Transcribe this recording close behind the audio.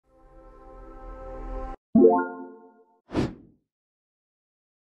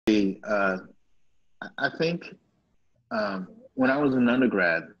Uh, I think when I was an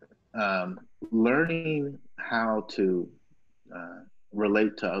undergrad, um, learning how to uh,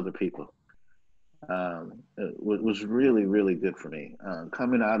 relate to other people was really, really good for me.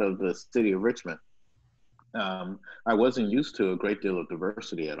 Coming out of the city of Richmond, I wasn't used to a great deal of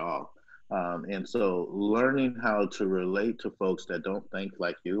diversity at all. And so learning how to relate to folks that don't think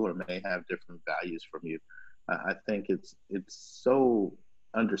like you or may have different values from you, I think it's so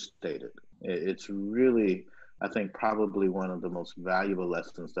understated. It's really, I think, probably one of the most valuable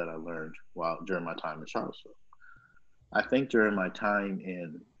lessons that I learned while during my time in Charlottesville. I think during my time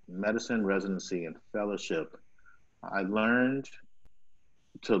in medicine residency and fellowship, I learned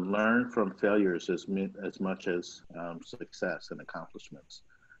to learn from failures as much as success and accomplishments.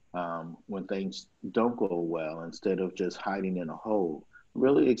 When things don't go well, instead of just hiding in a hole,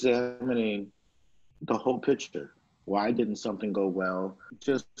 really examining the whole picture. Why didn't something go well?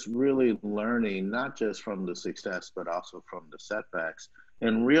 Just really learning, not just from the success, but also from the setbacks,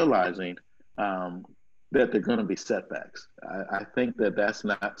 and realizing um, that they're going to be setbacks. I think that that's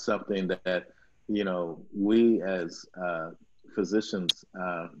not something that, we as physicians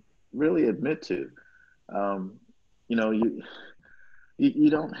really admit to. Um, you know, you, you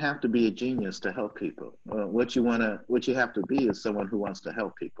don't have to be a genius to help people. What you have to be is someone who wants to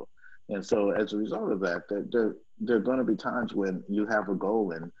help people. And so, as a result of that, there are going to be times when you have a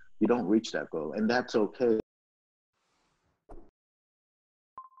goal and you don't reach that goal, and that's okay.